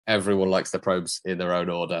everyone likes the probes in their own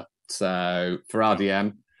order. So for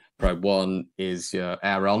RDM, probe 1 is your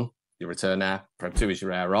air on, your return air. Probe 2 is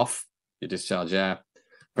your air off, your discharge air.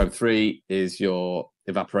 Probe 3 is your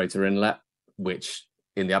evaporator inlet, which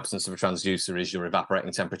in the absence of a transducer is your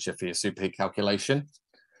evaporating temperature for your superheat calculation.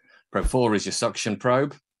 Probe 4 is your suction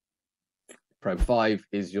probe. Probe 5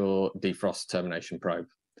 is your defrost termination probe.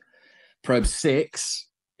 Probe 6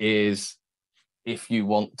 is if you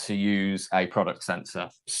want to use a product sensor.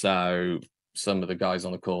 So some of the guys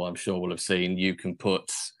on the call, I'm sure, will have seen, you can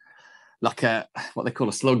put like what they call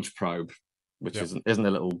a sludge probe, which isn't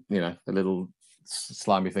a little, a little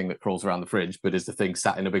slimy thing that crawls around the fridge, but is the thing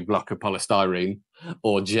sat in a big block of polystyrene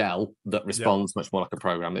or gel that responds much more like a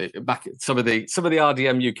program. Back some of the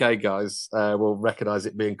RDM UK guys will recognize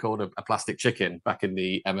it being called a plastic chicken back in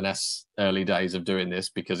the M&S early days of doing this,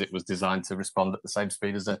 because it was designed to respond at the same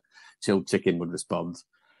speed as a chilled chicken would respond.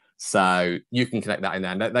 So you can connect that in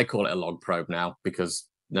there. And they call it a log probe now because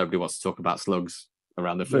nobody wants to talk about slugs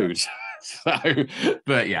around the food. So,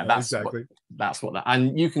 but that's exactly what that,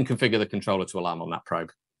 and you can configure the controller to alarm on that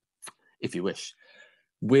probe if you wish.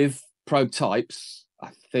 With probe types, I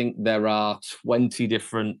think there are 20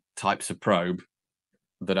 different types of probe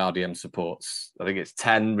that RDM supports. I think it's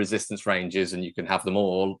 10 resistance ranges, and you can have them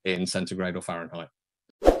all in centigrade or Fahrenheit.